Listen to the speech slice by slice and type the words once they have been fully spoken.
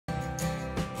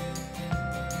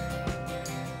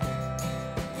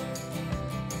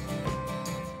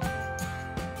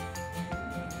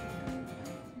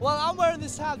Well, I'm wearing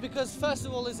this hat because first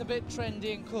of all it's a bit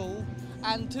trendy and cool,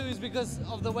 and two is because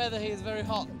of the weather here is very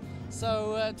hot.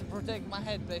 So to protect my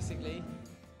head basically.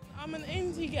 I'm an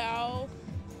indie gal.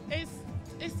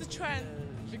 It's the trend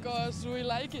because we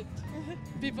like it.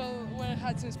 People wear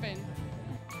hats in Spain.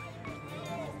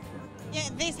 Yeah,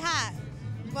 this hat.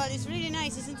 Well, it's really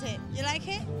nice, isn't it? You like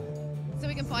it? So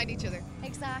we can find each other.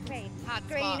 Exactly. Hat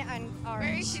Green spot. and orange.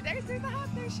 Where is she? There's the hat.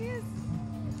 There she is.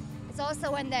 It's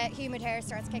also when the humid hair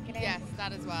starts kicking in. Yes,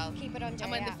 that as well. Keep it under. And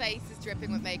when yeah. the face is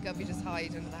dripping with makeup, you just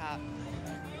hide under the hat.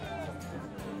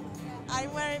 I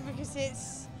wear it because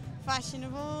it's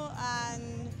fashionable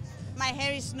and my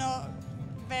hair is not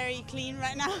very clean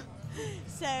right now.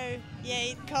 So yeah,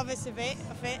 it covers a bit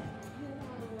of it.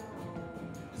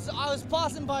 So I was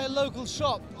passing by a local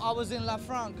shop. I was in La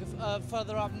Franque,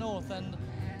 further up north, and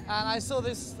I saw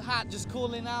this hat just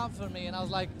calling out for me, and I was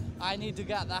like, I need to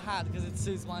get that hat because it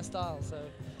suits my style. So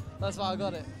that's why I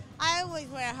got it. I always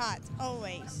wear a hat,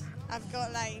 always. I've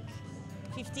got like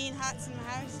 15 hats in my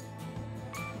house.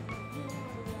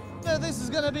 So this is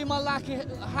gonna be my lucky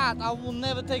hat. I will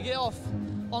never take it off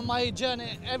on my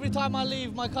journey. Every time I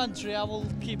leave my country, I will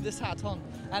keep this hat on,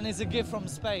 and it's a gift from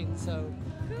Spain. So.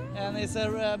 And it's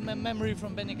a memory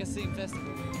from Benicassim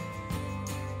Festival.